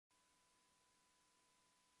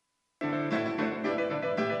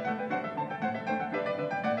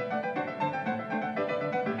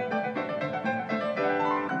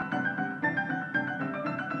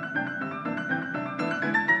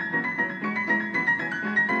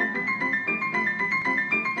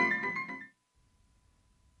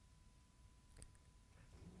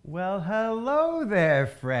Well, hello there,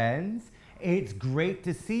 friends. It's great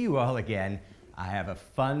to see you all again. I have a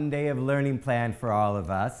fun day of learning planned for all of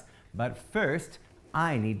us, but first,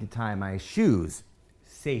 I need to tie my shoes.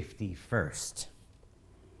 Safety first.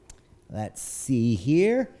 Let's see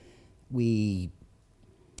here. I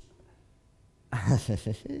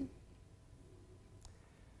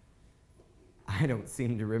don't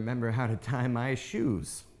seem to remember how to tie my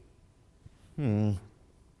shoes.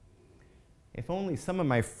 If only some of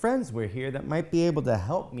my friends were here that might be able to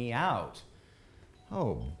help me out.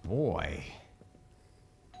 Oh, boy.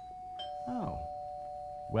 Oh.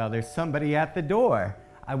 Well, there's somebody at the door.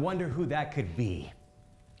 I wonder who that could be.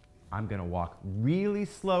 I'm gonna walk really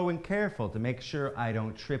slow and careful to make sure I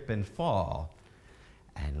don't trip and fall.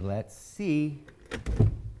 And let's see.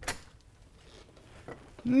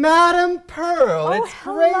 Madam Pearl, it's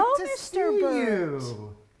great to see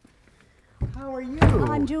you. How are you?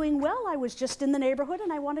 I'm doing well. I was just in the neighborhood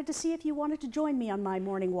and I wanted to see if you wanted to join me on my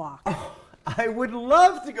morning walk. Oh, I would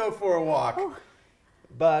love to go for a walk. Oh.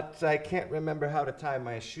 But I can't remember how to tie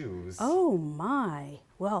my shoes. Oh my.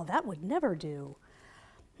 Well, that would never do.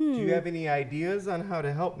 Do you have any ideas on how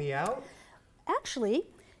to help me out? Actually,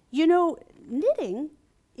 you know, knitting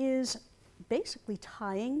is basically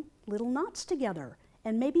tying little knots together.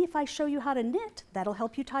 And maybe if I show you how to knit, that'll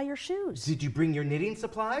help you tie your shoes. Did you bring your knitting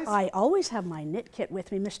supplies? I always have my knit kit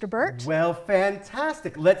with me, Mr. Burt. Well,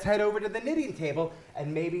 fantastic. Let's head over to the knitting table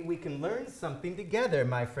and maybe we can learn something together,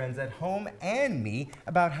 my friends at home and me,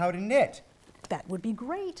 about how to knit. That would be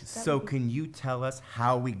great. So can you tell us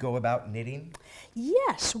how we go about knitting?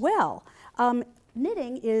 Yes, well,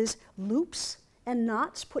 knitting is loops and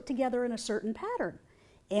knots put together in a certain pattern.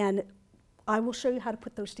 And I will show you how to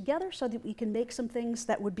put those together so that we can make some things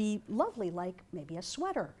that would be lovely, like maybe a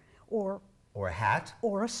sweater or a hat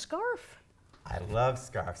or a scarf. I love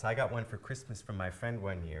scarves. I got one for Christmas from my friend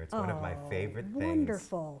one year. It's one of my favorite things.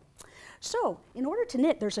 Wonderful. So, in order to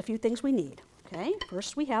knit, there's a few things we need. Okay,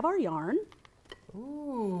 first we have our yarn.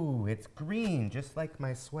 Ooh, it's green, just like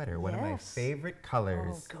my sweater. One of my favorite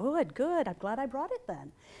colors. Oh, good, good. I'm glad I brought it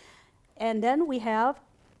then. And then we have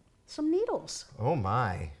some needles. Oh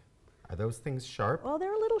my. Are those things sharp? Well,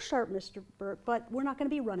 they're a little sharp, Mr. Burt, but we're not going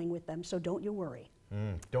to be running with them, so don't you worry.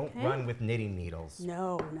 Don't run with knitting needles.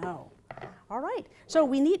 No, no. All right. So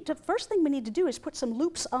first thing we need to do is put some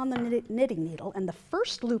loops on the knitting needle, and the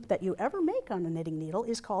first loop that you ever make on a knitting needle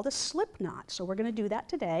is called a slip knot. So we're going to do that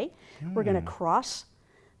today. We're going to cross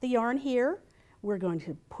the yarn here. We're going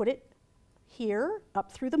to put it here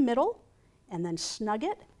up through the middle, and then snug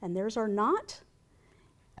it, and there's our knot.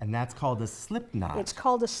 And that's called a slip knot. It's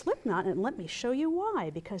called a slip knot, and let me show you why,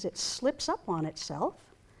 because it slips up on itself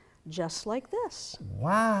just like this.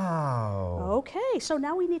 Wow. Okay, so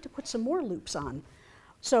now we need to put some more loops on.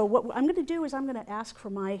 So what I'm going to do is I'm going to ask for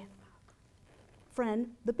my friend,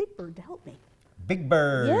 the big bird, to help me. Big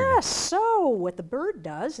Bird. Yes, so what the bird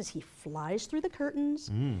does is he flies through the curtains,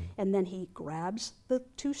 and then he grabs the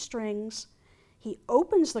two strings. He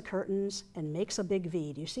opens the curtains and makes a big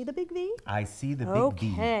V. Do you see the big V? I see the big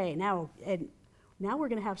V. Okay, now we're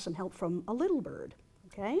going to have some help from a little bird.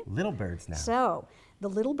 Okay? Little birds now. So the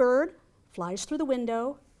little bird flies through the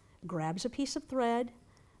window, grabs a piece of thread,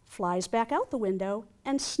 flies back out the window,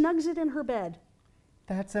 and snugs it in her bed.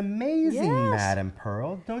 That's amazing, Madam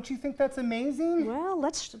Pearl. Don't you think that's amazing? Well,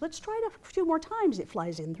 let's try it a few more times. It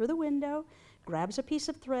flies in through the window, grabs a piece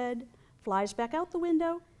of thread, flies back out the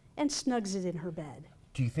window, and snugs it in her bed.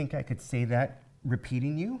 Do you think I could say that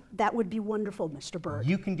repeating you? That would be wonderful, Mr. Burt.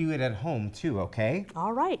 You can do it at home too, okay?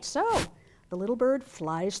 All right, so the little bird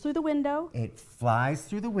flies through the window. It flies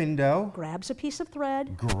through the window. Grabs a piece of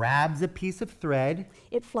thread. Grabs a piece of thread.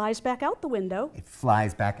 It flies back out the window. It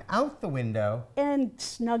flies back out the window. And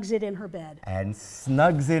snugs it in her bed. And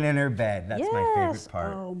snugs it in her bed. That's my favorite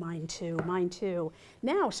part. Oh, mine too, mine too.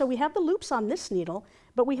 Now, so we have the loops on this needle,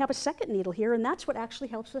 but we have a second needle here, and that's what actually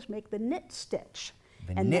helps us make the knit stitch.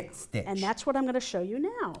 The knit stitch. And that's what I'm going to show you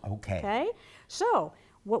now. Okay. Okay? So,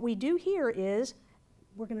 what we do here is,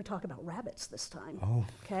 we're going to talk about rabbits this time. Oh,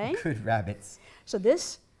 okay? Good rabbits. So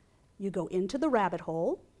this, you go into the rabbit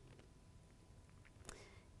hole,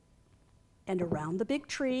 and around the big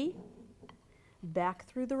tree, back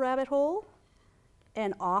through the rabbit hole,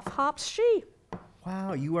 and off hops she.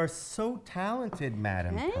 Wow, you are so talented,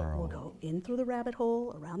 Madam Pearl. We'll go in through the rabbit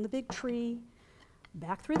hole, around the big tree,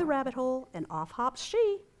 back through the rabbit hole, and off hops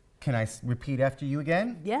she. Can I repeat after you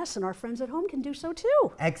again? Yes, and our friends at home can do so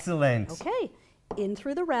too. Excellent. Okay, in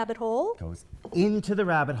through the rabbit hole. Goes into the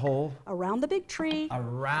rabbit hole. Around the big tree.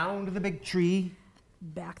 Around the big tree.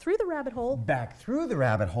 Back through the rabbit hole. Back through the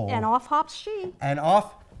rabbit hole. And off hops she. And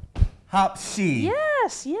off hop she.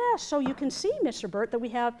 Yes, yes. So you can see, Mr. Burt, that we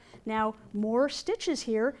have now more stitches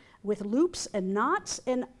here with loops and knots,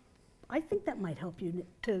 and I think that might help you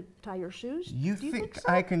to tie your shoes. Do you think think so?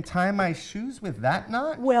 I can tie my shoes with that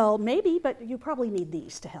knot? Well, maybe, but you probably need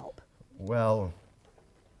these to help. Well,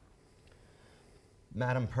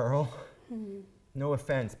 Madam Pearl, no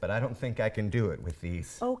offense, but I don't think I can do it with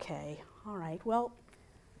these. Okay, all right. Well,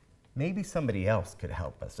 maybe somebody else could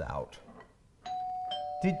help us out.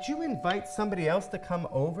 Did you invite somebody else to come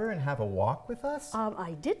over and have a walk with us?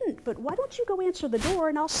 I didn't, but why don't you go answer the door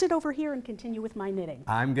and I'll sit over here and continue with my knitting.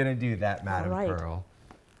 I'm gonna do that, Madam All right. Pearl.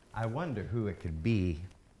 I wonder who it could be.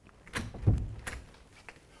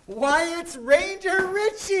 Why, it's Ranger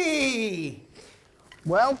Richie!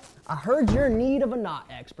 Well, I heard you're in need of a knot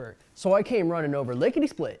expert, so I came running over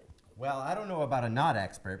lickety-split. Well, I don't know about a knot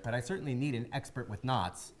expert, but I certainly need an expert with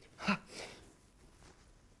knots.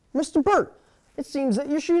 Mr. Burt, it seems that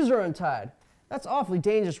your shoes are untied. That's awfully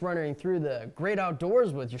dangerous running through the great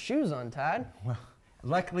outdoors with your shoes untied. Well,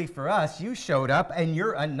 luckily for us, you showed up and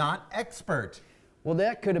you're a knot expert. Well,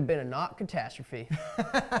 that could have been a knot catastrophe.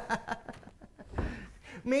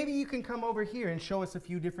 Maybe you can come over here and show us a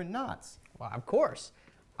few different knots. Well, of course.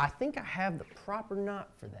 I think I have the proper knot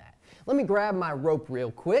for that. Let me grab my rope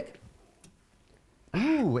real quick.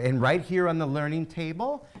 Ooh, and right here on the learning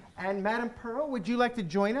table. And Madam Pearl, would you like to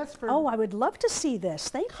join us for? Oh, I would love to see this.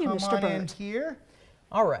 Thank you, Mr. Come on in Burt. here.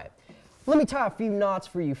 All right. Let me tie a few knots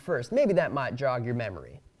for you first. Maybe that might jog your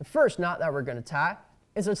memory. The first knot that we're going to tie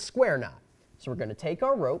is a square knot. So we're going to take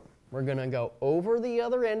our rope, we're going to go over the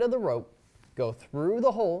other end of the rope, go through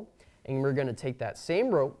the hole, and we're going to take that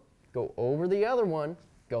same rope, go over the other one,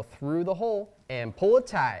 go through the hole, and pull it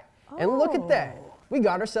tight. And look at that. We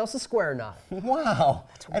got ourselves a square knot. Wow.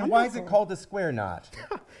 And why is it called a square knot?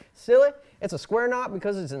 Silly. It's a square knot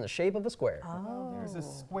because it's in the shape of a square. Oh, there's a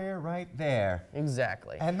square right there.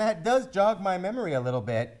 Exactly. And that does jog my memory a little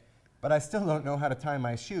bit, but I still don't know how to tie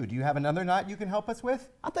my shoe. Do you have another knot you can help us with?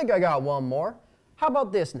 I think I got one more. How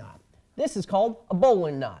about this knot? This is called a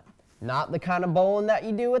bowling knot. Not the kind of bowling that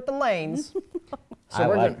you do at the lanes. I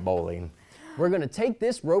like bowling. We're going to take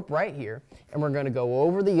this rope right here, and we're going to go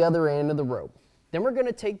over the other end of the rope. Then we're going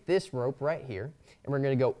to take this rope right here, and we're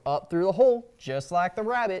going to go up through the hole, just like the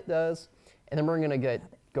rabbit does. And then we're going to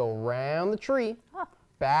go around the tree,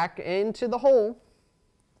 back into the hole,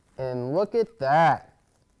 and look at that.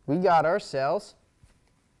 We got ourselves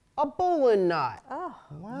a bowling knot. Oh,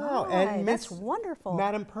 Wow. my, And that's wonderful.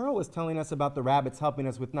 Madam Pearl was telling us about the rabbits helping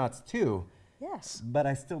us with knots too. Yes. But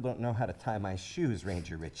I still don't know how to tie my shoes,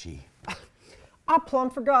 Ranger Richie. I plumb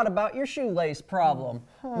forgot about your shoelace problem.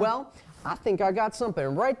 Well, I think I got something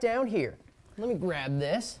right down here. Let me grab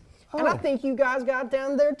this. And I think you guys got it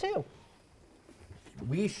down there too.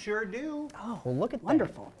 We sure do. Oh, Well, look at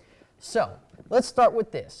wonderful. that. So, let's start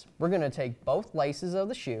with this. We're going to take both laces of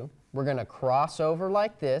the shoe. We're going to cross over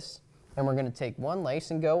like this. And we're going to take one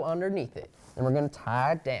lace and go underneath it. And we're going to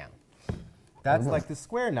tie it down. That's like the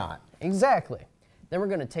square knot. Exactly. Then we're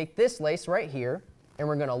going to take this lace right here, and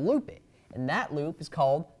we're going to loop it. And that loop is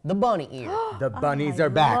called the bunny ear. The bunnies I are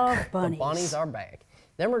back. love bunnies. The bunnies are back.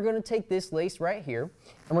 Then we're going to take this lace right here,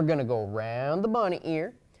 and we're going to go around the bunny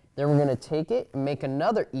ear. Then we're going to take it and make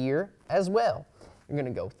another ear as well. You're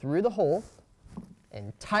going to go through the hole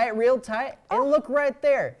and tie it real tight, and look right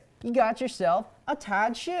there. You got yourself a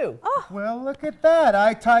tied shoe. Oh, Well, look at that.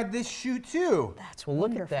 I tied this shoe too. that's Well, look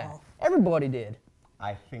wonderful. at that. Everybody did.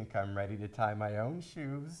 I think I'm ready to tie my own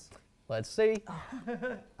shoes. Let's see.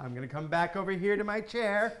 I'm gonna come back over here to my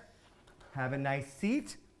chair, have a nice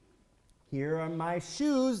seat. Here are my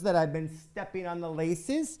shoes that I've been stepping on the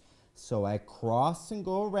laces. So I cross and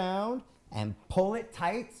go around and pull it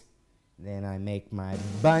tight. Then I make my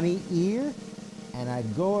bunny ear and I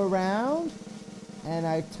go around and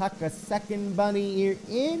I tuck a second bunny ear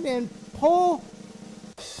in and pull.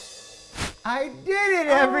 I did it,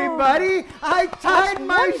 everybody! I tied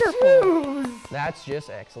my shoes! That's just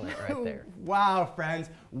excellent right there. Wow, friends,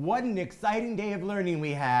 what an exciting day of learning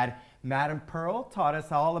we had. Madam Pearl taught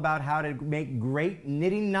us all about how to make great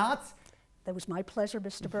knitting knots. That was my pleasure,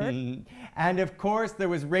 Mr. Burt. And of course, there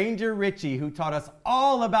was Ranger Richie who taught us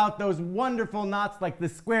all about those wonderful knots like the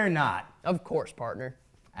square knot. Of course, partner.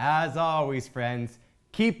 As always, friends,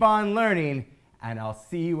 keep on learning, and I'll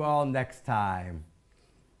see you all next time.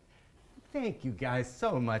 Thank you guys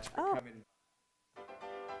so much for coming.